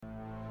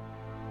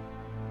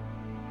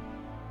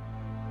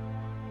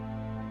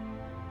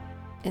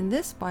In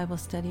this Bible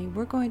study,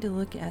 we're going to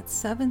look at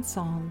 7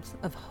 Psalms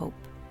of hope.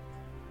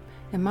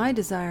 And my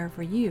desire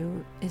for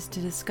you is to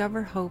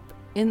discover hope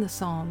in the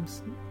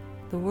Psalms.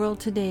 The world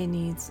today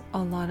needs a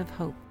lot of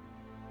hope.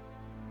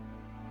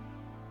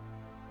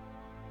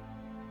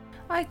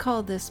 I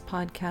call this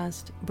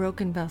podcast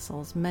Broken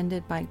Vessels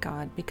Mended by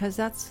God because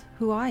that's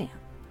who I am.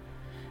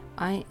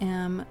 I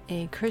am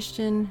a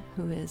Christian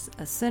who is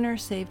a sinner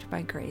saved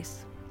by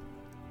grace.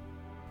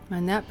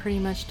 And that pretty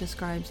much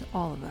describes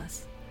all of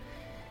us.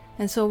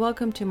 And so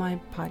welcome to my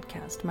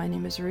podcast. My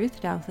name is Ruth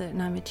Douthit,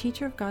 and I'm a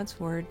teacher of God's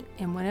Word.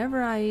 And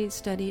whenever I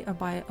study a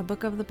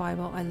book of the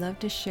Bible, I love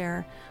to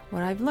share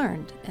what I've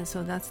learned. And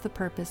so that's the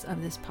purpose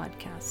of this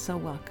podcast. So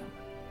welcome.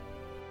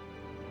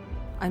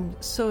 I'm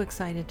so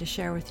excited to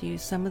share with you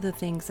some of the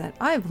things that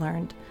I've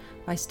learned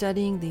by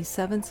studying these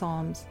 7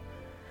 Psalms.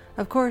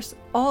 Of course,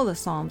 all the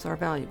Psalms are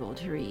valuable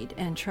to read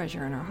and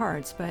treasure in our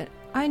hearts, but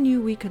I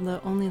knew we could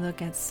only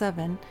look at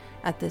 7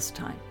 at this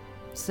time.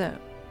 So,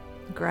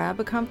 grab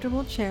a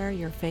comfortable chair,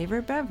 your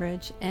favorite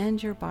beverage,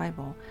 and your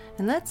Bible,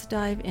 and let's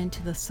dive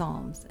into the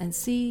Psalms and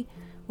see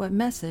what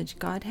message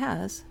God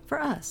has for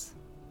us.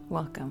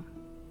 Welcome.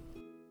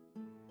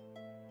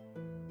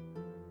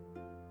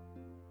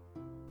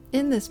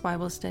 In this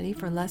Bible study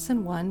for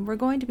Lesson 1, we're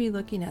going to be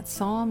looking at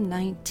Psalm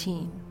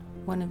 19,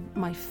 one of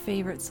my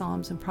favorite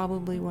Psalms and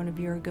probably one of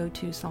your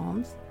go-to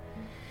Psalms.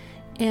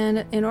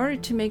 And in order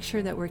to make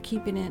sure that we're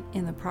keeping it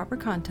in the proper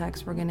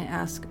context, we're going to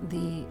ask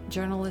the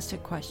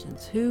journalistic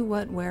questions. Who,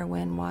 what, where,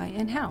 when, why,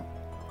 and how.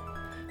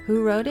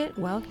 Who wrote it?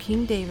 Well,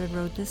 King David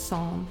wrote this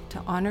psalm to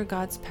honor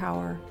God's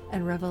power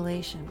and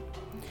revelation.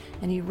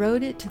 And he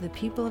wrote it to the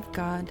people of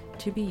God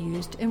to be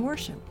used in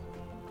worship.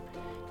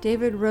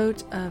 David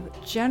wrote of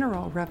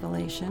general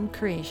revelation,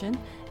 creation,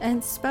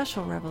 and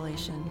special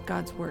revelation,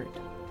 God's Word,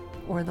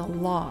 or the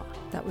law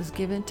that was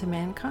given to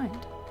mankind.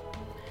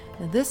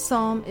 Now, this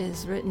psalm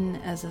is written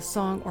as a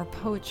song or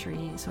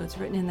poetry, so it's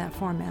written in that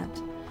format.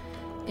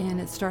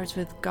 And it starts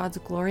with God's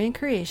glory in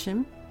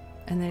creation,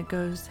 and then it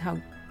goes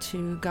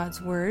to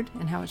God's Word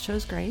and how it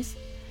shows grace,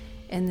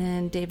 and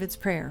then David's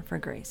prayer for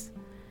grace.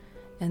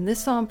 And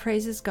this psalm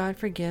praises God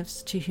for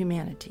gifts to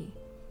humanity,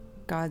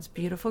 God's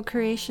beautiful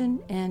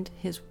creation, and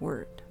His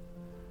Word.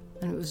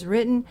 And it was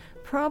written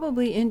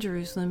probably in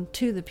Jerusalem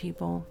to the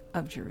people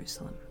of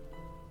Jerusalem.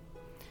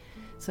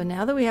 So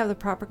now that we have the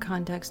proper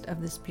context of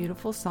this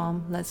beautiful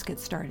psalm, let's get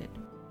started.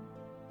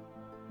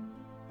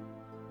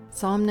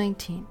 Psalm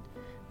 19.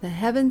 The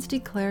heavens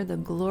declare the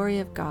glory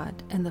of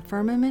God, and the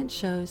firmament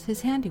shows His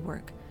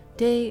handiwork.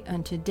 Day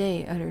unto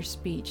day utters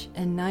speech,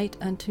 and night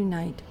unto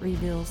night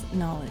reveals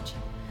knowledge.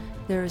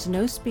 There is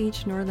no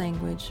speech nor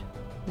language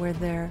where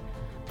their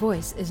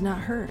voice is not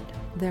heard.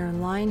 Their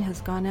line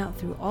has gone out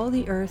through all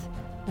the earth,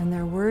 and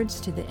their words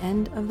to the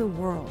end of the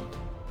world.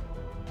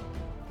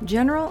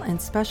 General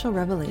and special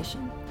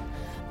revelation.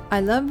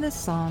 I love this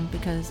psalm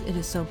because it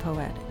is so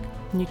poetic.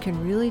 And you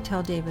can really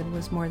tell David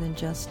was more than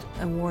just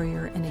a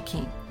warrior and a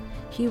king.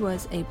 He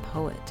was a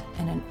poet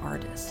and an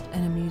artist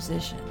and a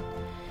musician.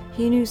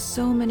 He knew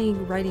so many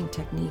writing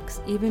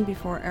techniques even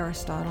before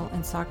Aristotle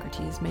and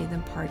Socrates made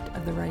them part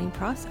of the writing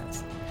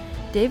process.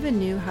 David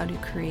knew how to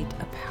create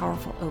a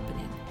powerful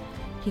opening.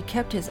 He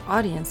kept his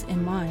audience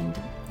in mind,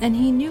 and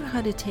he knew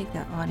how to take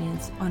that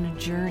audience on a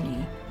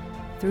journey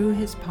through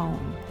his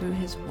poem, through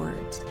his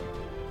words.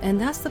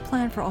 And that's the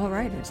plan for all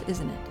writers,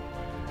 isn't it?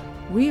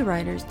 We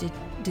writers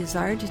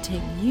desire to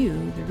take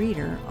you, the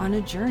reader, on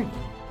a journey.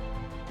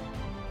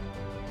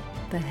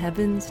 The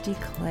heavens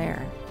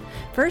declare.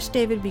 First,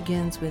 David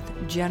begins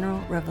with general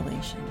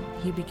revelation.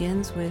 He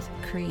begins with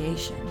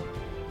creation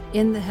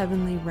in the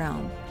heavenly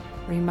realm,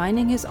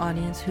 reminding his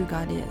audience who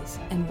God is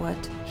and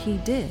what He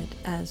did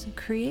as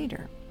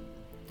creator.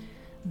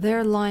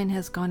 Their line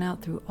has gone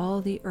out through all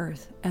the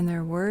earth, and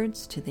their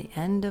words to the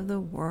end of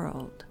the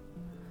world.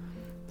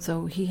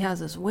 So he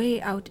has us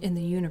way out in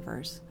the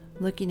universe,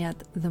 looking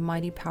at the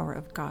mighty power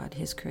of God,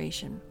 His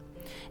creation.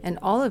 And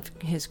all of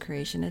His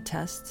creation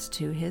attests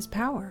to His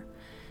power.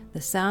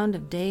 The sound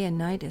of day and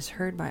night is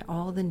heard by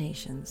all the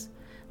nations.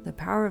 The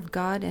power of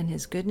God and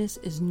His goodness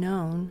is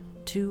known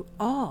to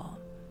all,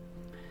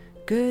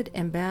 good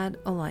and bad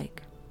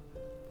alike.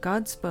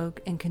 God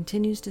spoke and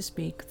continues to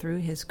speak through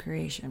His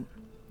creation.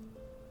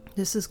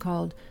 This is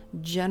called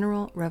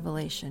general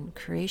revelation,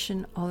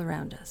 creation all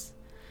around us.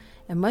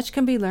 And much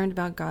can be learned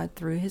about God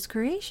through His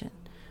creation.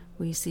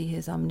 We see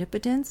His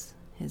omnipotence,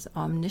 His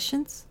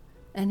omniscience,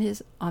 and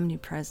His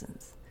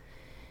omnipresence.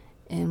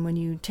 And when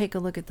you take a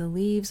look at the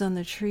leaves on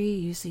the tree,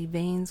 you see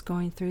veins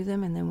going through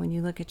them. And then when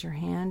you look at your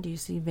hand, you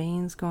see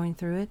veins going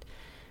through it.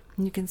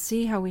 And you can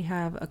see how we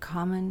have a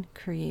common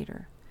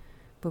creator.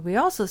 But we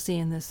also see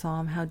in this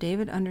psalm how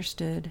David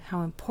understood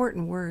how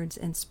important words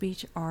and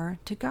speech are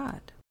to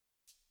God.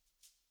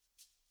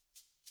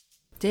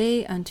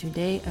 Day unto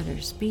day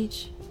utters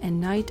speech,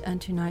 and night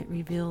unto night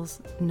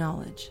reveals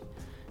knowledge.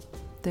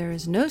 There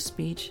is no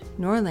speech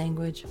nor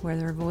language where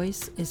their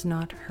voice is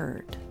not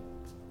heard.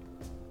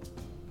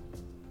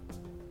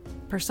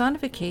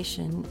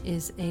 Personification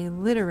is a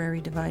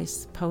literary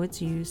device poets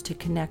use to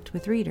connect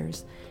with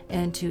readers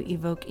and to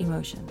evoke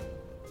emotion.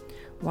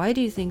 Why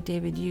do you think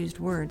David used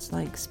words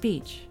like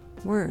speech,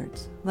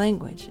 words,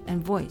 language,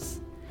 and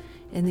voice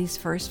in these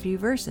first few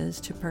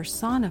verses to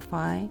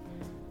personify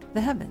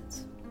the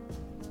heavens?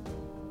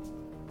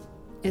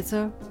 It's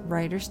a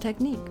writer's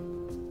technique.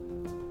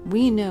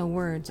 We know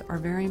words are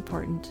very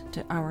important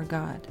to our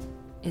God.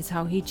 It's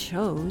how he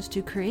chose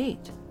to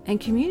create and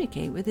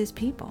communicate with his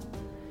people.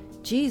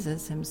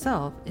 Jesus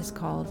himself is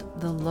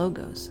called the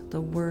Logos, the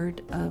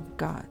Word of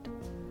God.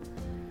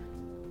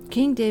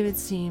 King David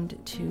seemed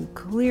to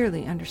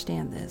clearly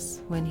understand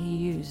this when he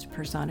used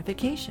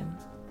personification.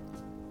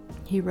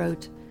 He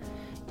wrote,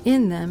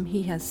 "In them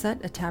he has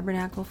set a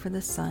tabernacle for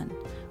the sun,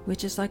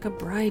 which is like a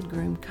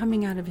bridegroom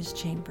coming out of his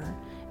chamber,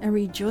 and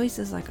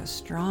rejoices like a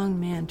strong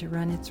man to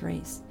run its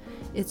race.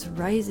 Its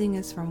rising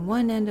is from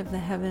one end of the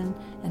heaven,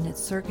 and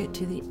its circuit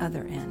to the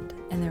other end,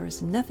 and there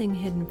is nothing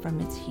hidden from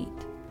its heat."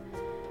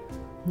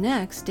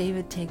 Next,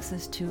 David takes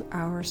us to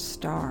our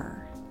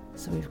star.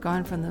 So we've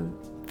gone from the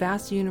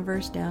vast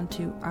universe down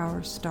to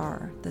our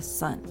star, the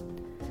sun.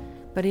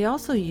 But he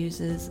also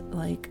uses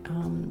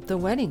the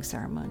wedding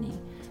ceremony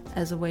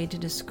as a way to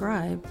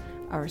describe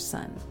our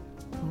sun.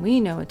 We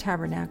know a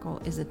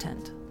tabernacle is a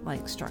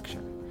tent-like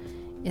structure.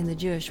 In the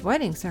Jewish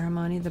wedding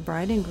ceremony, the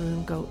bride and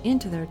groom go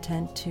into their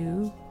tent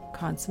to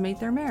consummate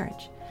their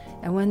marriage.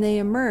 And when they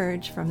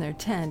emerge from their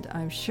tent,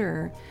 I'm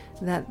sure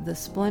that the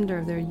splendor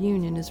of their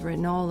union is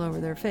written all over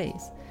their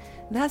face.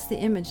 That's the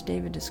image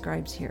David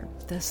describes here.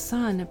 The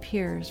sun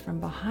appears from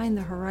behind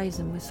the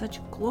horizon with such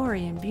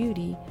glory and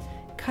beauty,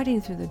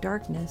 cutting through the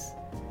darkness,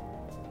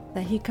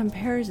 that he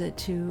compares it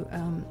to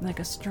like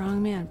a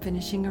strong man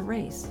finishing a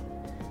race.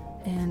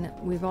 And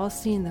we've all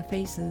seen the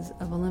faces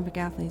of Olympic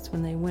athletes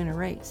when they win a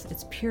race.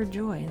 It's pure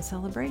joy and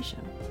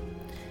celebration.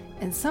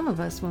 And some of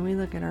us, when we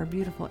look at our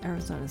beautiful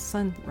Arizona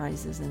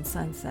sunrises and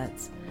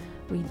sunsets,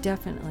 we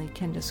definitely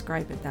can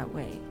describe it that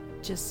way.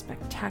 Just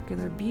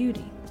spectacular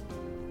beauty.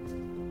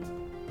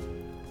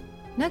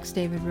 Next,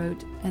 David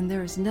wrote, "And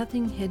there is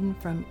nothing hidden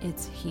from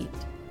its heat."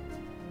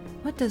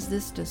 What does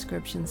this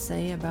description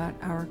say about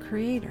our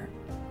Creator?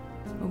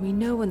 Well, we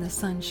know when the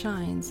sun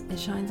shines, it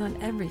shines on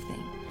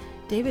everything.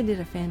 David did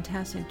a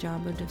fantastic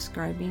job of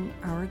describing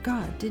our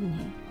God, didn't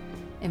he?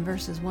 In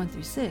verses 1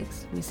 through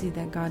 6, we see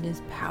that God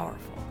is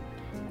powerful.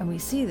 And we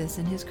see this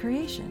in his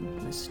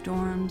creation, the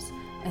storms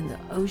and the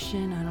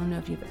ocean. I don't know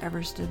if you've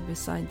ever stood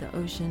beside the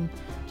ocean,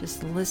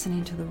 just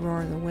listening to the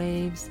roar of the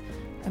waves.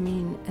 And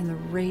the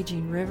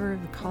raging river,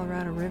 the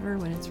Colorado River,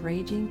 when it's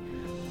raging,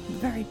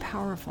 very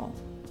powerful.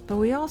 But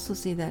we also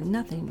see that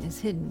nothing is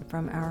hidden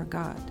from our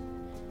God.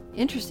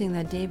 Interesting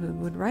that David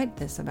would write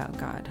this about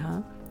God,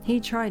 huh? He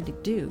tried to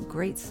do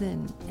great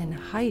sin and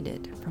hide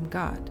it from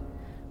God.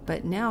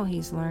 But now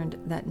he's learned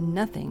that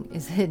nothing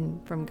is hidden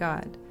from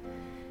God.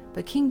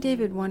 But King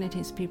David wanted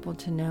his people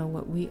to know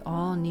what we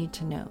all need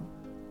to know.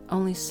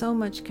 Only so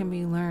much can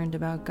be learned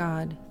about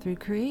God through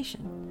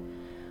creation.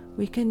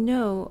 We can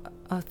know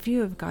a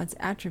few of God's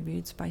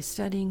attributes by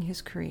studying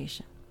his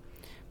creation.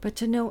 But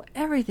to know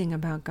everything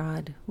about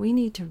God, we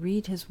need to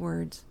read his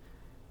words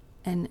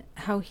and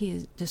how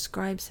he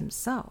describes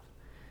himself.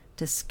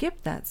 To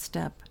skip that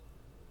step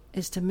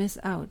is to miss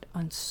out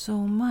on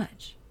so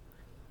much.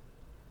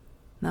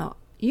 Now,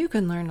 you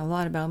can learn a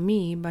lot about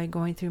me by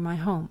going through my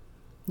home.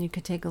 You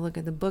could take a look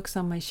at the books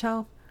on my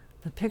shelf,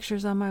 the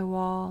pictures on my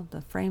wall,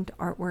 the framed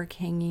artwork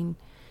hanging,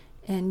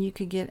 and you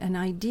could get an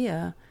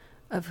idea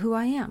of who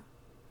I am.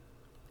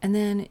 And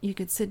then you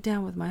could sit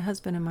down with my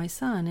husband and my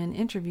son and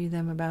interview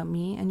them about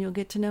me, and you'll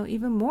get to know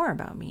even more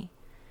about me.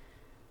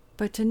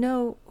 But to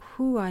know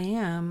who I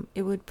am,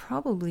 it would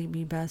probably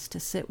be best to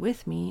sit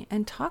with me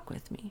and talk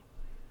with me.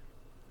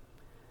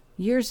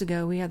 Years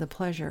ago, we had the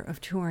pleasure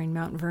of touring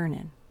Mount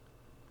Vernon.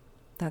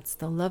 That's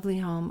the lovely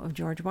home of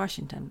George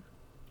Washington.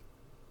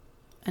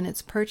 And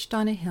it's perched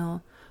on a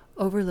hill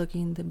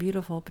overlooking the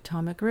beautiful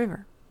Potomac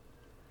River.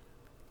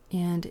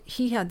 And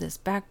he had this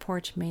back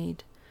porch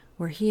made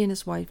where he and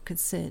his wife could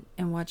sit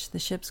and watch the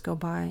ships go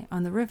by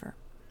on the river.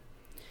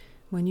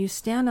 When you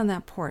stand on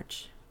that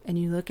porch and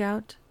you look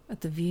out at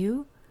the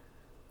view,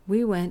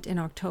 we went in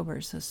October,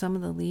 so some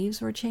of the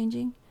leaves were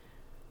changing.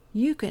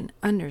 You can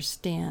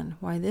understand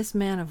why this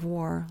man of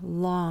war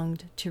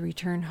longed to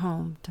return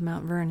home to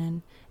Mount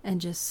Vernon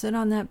and just sit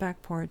on that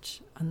back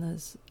porch on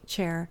this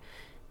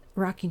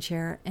rocking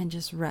chair, and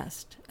just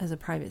rest as a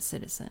private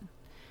citizen.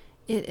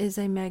 It is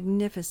a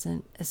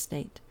magnificent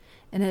estate,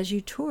 and as you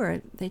tour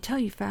it, they tell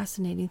you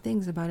fascinating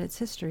things about its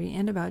history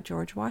and about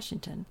George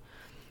Washington.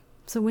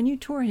 So when you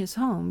tour his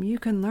home, you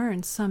can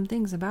learn some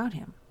things about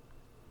him,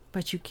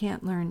 but you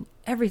can't learn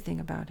everything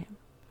about him.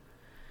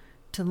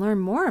 To learn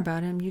more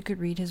about him, you could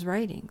read his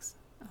writings.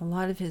 A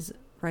lot of his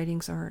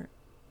writings are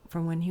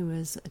from when he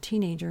was a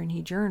teenager and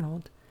he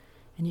journaled,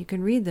 and you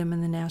can read them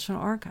in the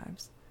National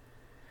Archives.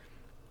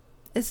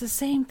 It's the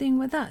same thing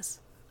with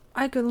us.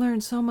 I could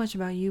learn so much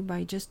about you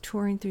by just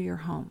touring through your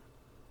home.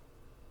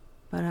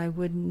 But I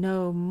would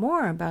know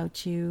more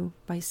about you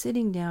by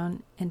sitting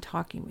down and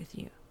talking with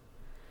you.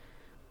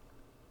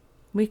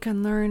 We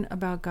can learn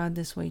about God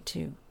this way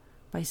too.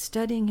 By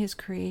studying his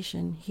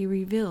creation, he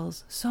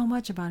reveals so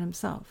much about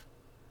himself.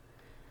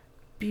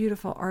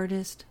 Beautiful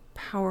artist,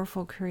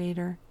 powerful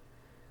creator.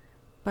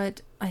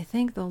 But I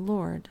thank the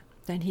Lord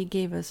that he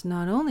gave us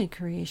not only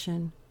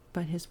creation,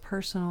 but his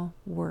personal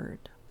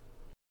word.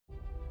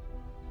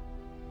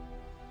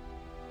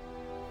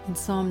 In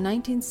Psalm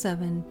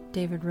 19:7,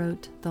 David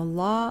wrote, "The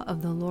law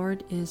of the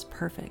Lord is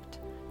perfect,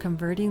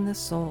 converting the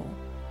soul.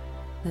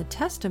 The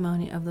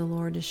testimony of the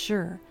Lord is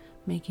sure,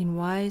 making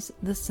wise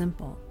the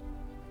simple."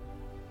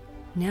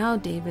 Now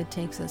David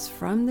takes us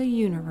from the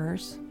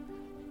universe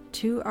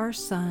to our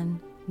Son.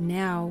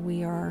 Now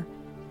we are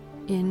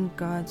in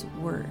God's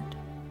Word.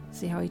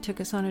 See how he took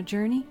us on a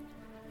journey?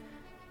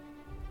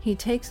 He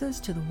takes us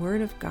to the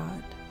Word of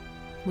God.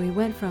 We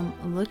went from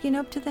looking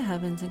up to the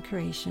heavens and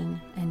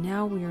creation, and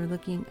now we are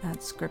looking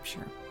at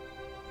Scripture.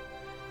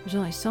 There's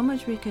only so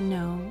much we can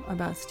know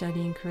about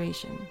studying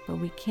creation, but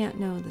we can't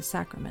know the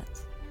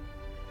sacraments.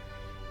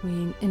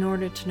 In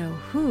order to know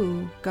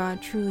who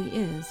God truly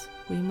is,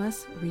 we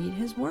must read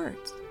his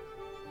words.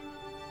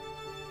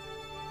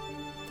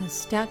 The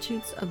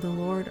statutes of the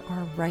Lord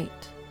are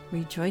right,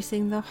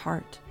 rejoicing the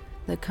heart.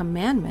 The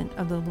commandment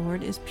of the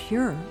Lord is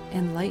pure,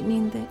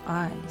 enlightening the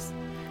eyes.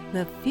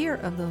 The fear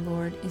of the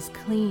Lord is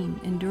clean,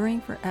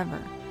 enduring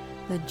forever.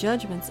 The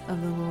judgments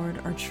of the Lord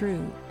are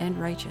true and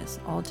righteous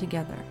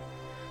altogether.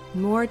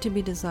 More to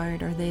be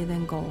desired are they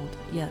than gold,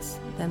 yes,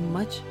 than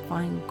much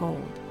fine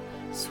gold.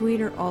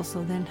 Sweeter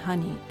also than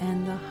honey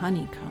and the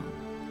honeycomb.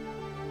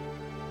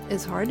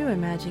 It's hard to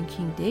imagine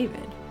King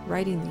David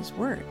writing these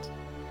words,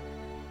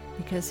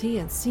 because he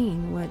had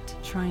seen what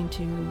trying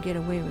to get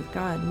away with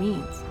God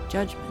means,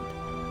 judgment.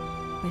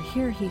 But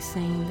here he's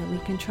saying that we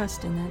can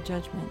trust in that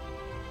judgment,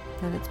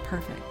 that it's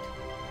perfect.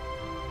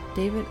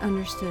 David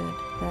understood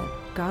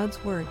that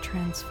God's word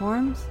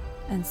transforms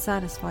and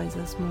satisfies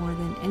us more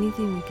than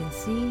anything we can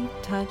see,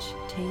 touch,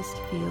 taste,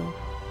 feel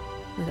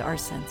with our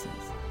senses.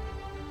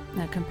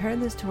 Now compare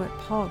this to what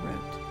Paul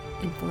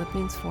wrote in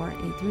Philippians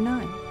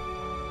 4:8-9.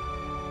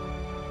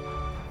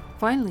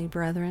 Finally,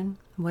 brethren,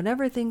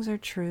 whatever things are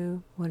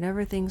true,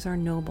 whatever things are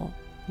noble,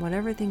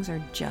 whatever things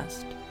are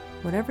just,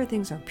 whatever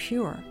things are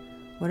pure,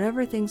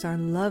 whatever things are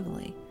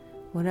lovely,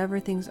 whatever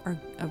things are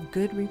of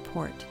good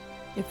report,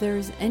 if there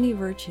is any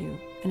virtue,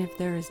 and if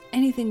there is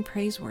anything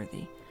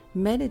praiseworthy,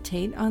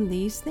 meditate on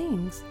these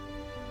things.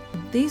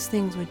 These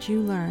things which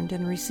you learned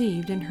and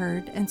received and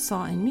heard and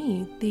saw in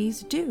me,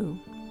 these do,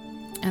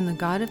 and the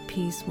God of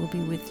peace will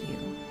be with you.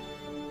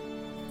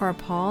 Are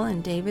Paul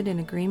and David in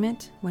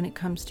agreement when it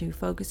comes to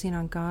focusing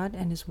on God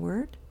and his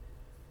word?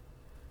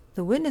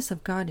 The witness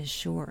of God is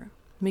sure.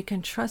 We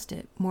can trust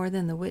it more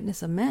than the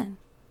witness of men.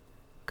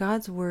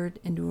 God's word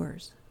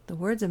endures. The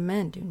words of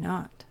men do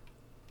not.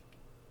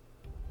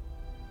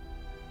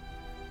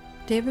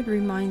 David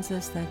reminds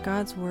us that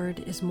God's word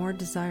is more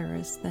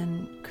desirous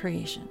than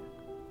creation.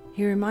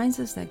 He reminds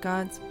us that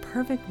God's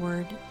perfect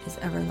word is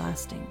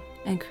everlasting,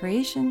 and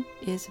creation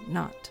is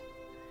not.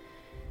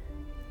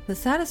 The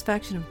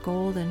satisfaction of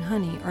gold and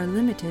honey are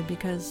limited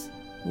because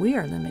we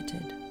are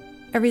limited.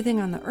 Everything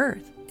on the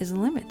earth is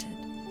limited.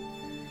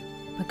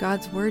 But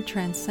God's word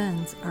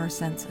transcends our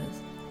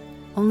senses.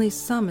 Only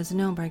some is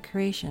known by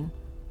creation.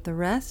 The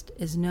rest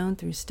is known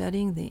through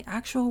studying the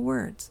actual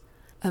words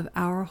of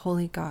our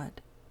holy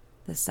God,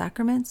 the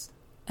sacraments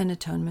and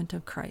atonement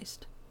of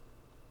Christ.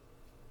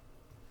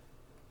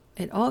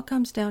 It all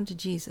comes down to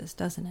Jesus,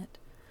 doesn't it?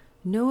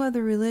 No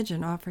other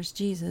religion offers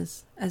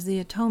Jesus as the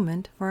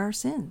atonement for our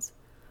sins.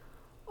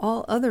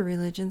 All other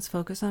religions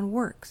focus on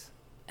works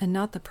and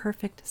not the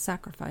perfect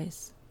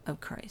sacrifice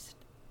of Christ.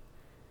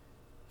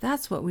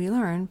 That's what we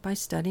learn by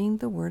studying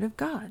the Word of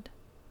God.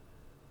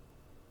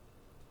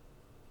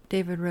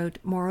 David wrote,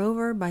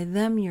 "Moreover, by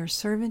them your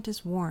servant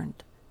is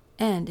warned,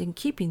 and in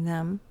keeping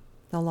them,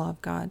 the law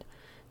of God,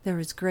 there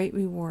is great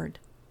reward.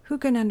 Who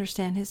can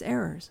understand his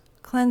errors?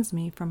 Cleanse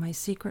me from my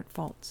secret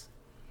faults."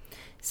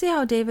 See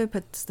how David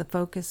puts the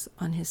focus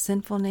on his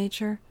sinful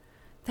nature?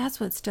 That's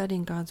what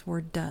studying God's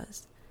Word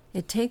does.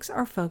 It takes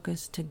our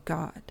focus to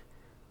God.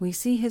 We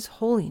see his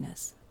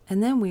holiness,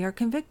 and then we are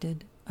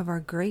convicted of our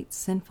great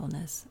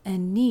sinfulness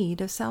and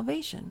need of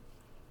salvation.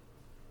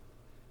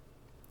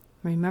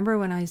 Remember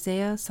when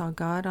Isaiah saw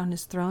God on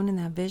his throne in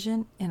that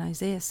vision in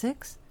Isaiah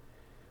 6?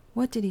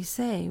 What did he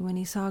say when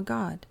he saw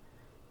God?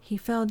 He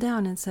fell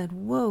down and said,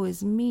 "Woe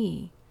is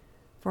me,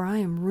 for I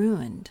am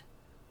ruined."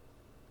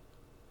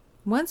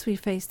 Once we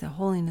face the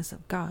holiness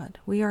of God,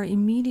 we are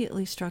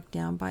immediately struck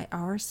down by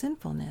our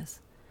sinfulness.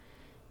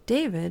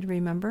 David,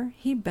 remember,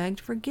 he begged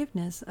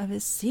forgiveness of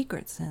his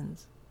secret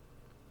sins.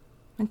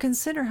 And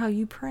consider how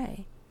you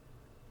pray.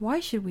 Why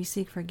should we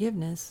seek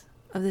forgiveness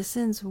of the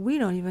sins we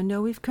don't even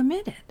know we've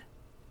committed?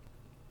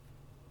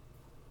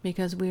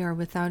 Because we are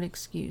without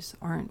excuse,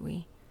 aren't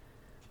we?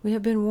 We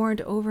have been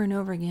warned over and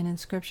over again in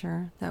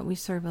Scripture that we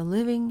serve a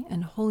living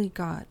and holy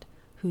God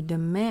who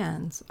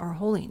demands our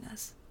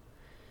holiness.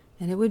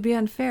 And it would be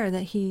unfair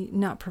that he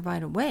not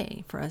provide a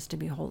way for us to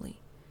be holy.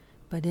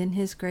 But in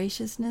his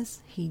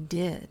graciousness, he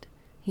did.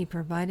 He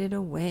provided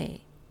a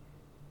way.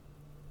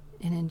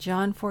 And in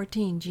John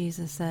 14,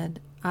 Jesus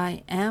said,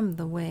 I am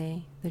the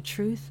way, the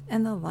truth,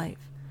 and the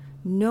life.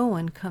 No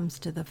one comes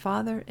to the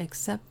Father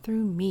except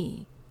through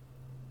me.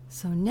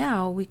 So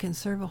now we can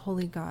serve a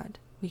holy God.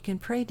 We can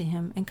pray to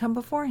him and come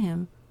before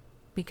him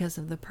because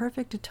of the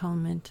perfect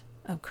atonement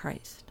of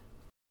Christ.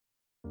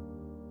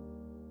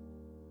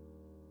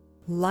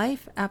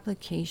 Life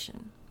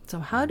application. So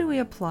how do we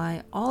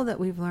apply all that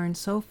we've learned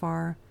so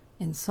far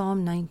in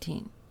Psalm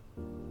 19?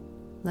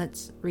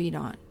 Let's read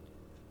on.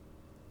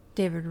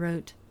 David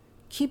wrote,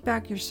 Keep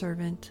back your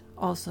servant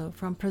also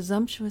from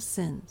presumptuous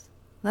sins.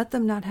 Let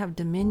them not have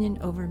dominion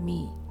over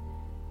me.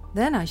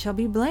 Then I shall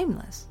be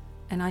blameless,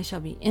 and I shall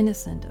be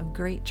innocent of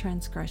great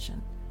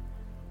transgression.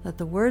 Let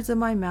the words of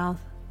my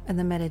mouth and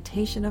the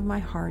meditation of my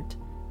heart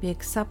be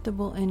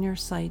acceptable in your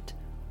sight,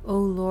 O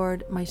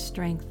Lord, my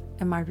strength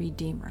and my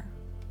Redeemer.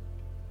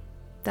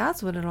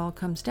 That's what it all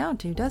comes down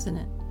to, doesn't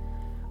it?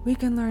 We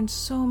can learn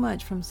so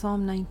much from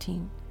Psalm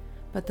 19,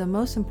 but the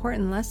most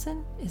important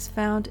lesson is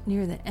found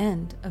near the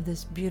end of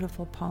this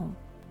beautiful poem.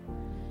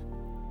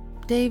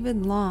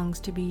 David longs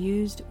to be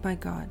used by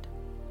God,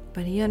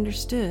 but he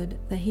understood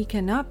that he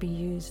cannot be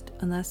used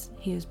unless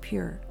he is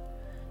pure,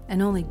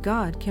 and only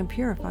God can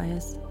purify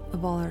us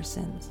of all our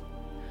sins.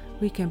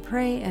 We can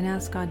pray and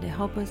ask God to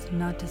help us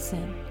not to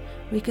sin.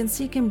 We can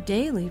seek him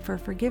daily for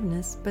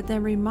forgiveness, but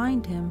then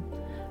remind him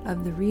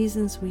of the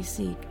reasons we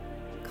seek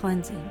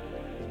cleansing,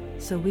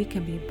 so we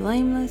can be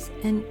blameless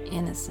and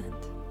innocent.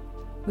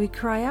 We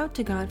cry out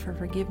to God for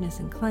forgiveness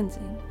and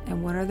cleansing,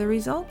 and what are the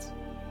results?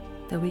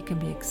 That we can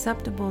be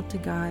acceptable to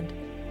God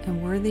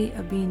and worthy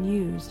of being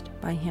used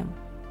by him.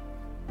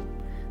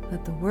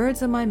 Let the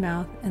words of my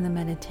mouth and the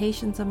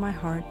meditations of my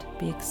heart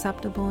be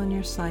acceptable in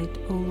your sight,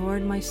 O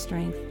Lord, my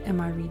strength and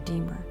my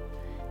Redeemer.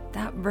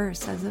 That verse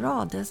says it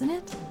all, doesn't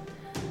it?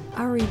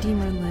 Our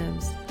Redeemer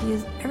lives. He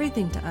is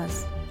everything to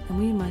us, and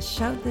we must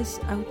shout this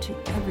out to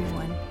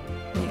everyone.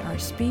 May our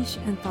speech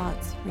and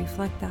thoughts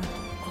reflect that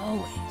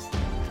always.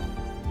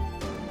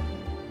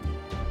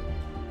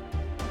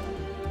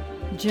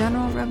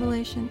 General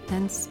revelation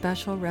and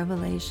special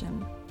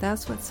revelation.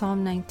 That's what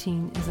Psalm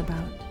 19 is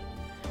about.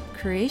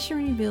 Creation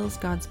reveals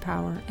God's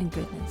power and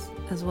goodness,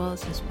 as well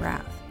as his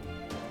wrath.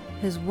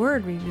 His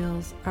word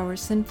reveals our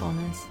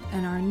sinfulness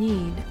and our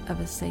need of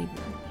a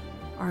Savior,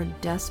 our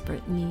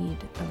desperate need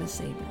of a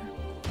Savior.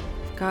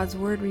 God's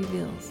word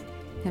reveals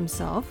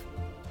himself,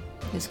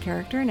 his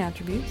character and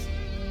attributes,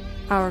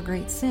 our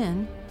great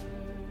sin,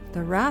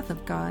 the wrath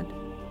of God,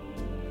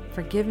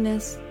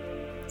 forgiveness,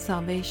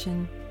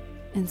 salvation,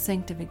 and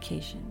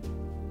sanctification.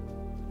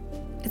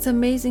 It's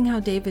amazing how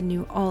David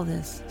knew all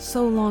this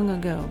so long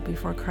ago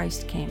before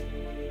Christ came.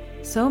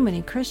 So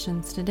many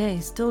Christians today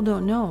still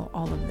don't know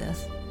all of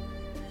this.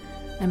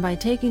 And by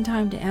taking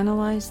time to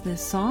analyze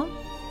this psalm,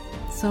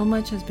 so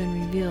much has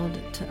been revealed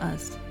to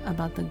us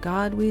about the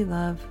God we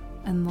love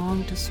and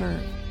long to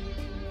serve.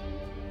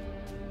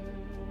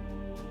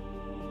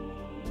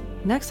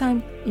 Next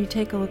time you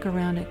take a look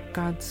around at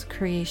God's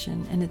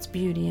creation and its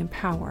beauty and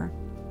power,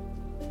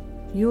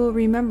 you will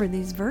remember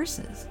these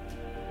verses.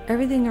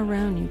 Everything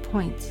around you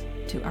points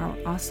to our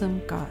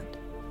awesome God.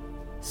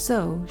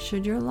 So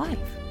should your life.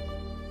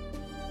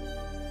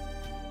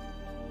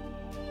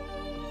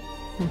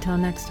 Until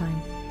next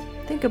time,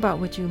 think about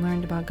what you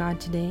learned about God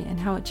today and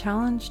how it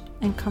challenged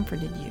and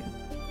comforted you.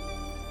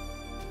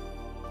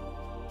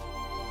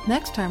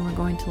 Next time we're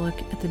going to look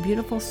at the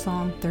beautiful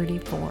Psalm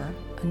 34,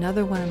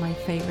 another one of my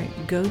favorite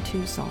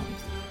go-to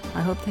psalms.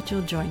 I hope that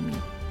you'll join me.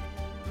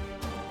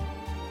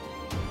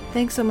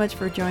 Thanks so much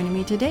for joining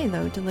me today,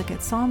 though, to look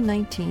at Psalm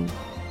 19,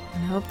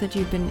 and I hope that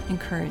you've been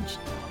encouraged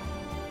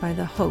by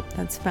the hope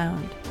that's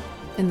found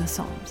in the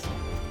Psalms.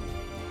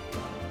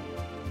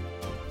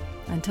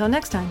 Until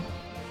next time,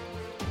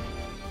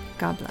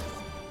 God bless.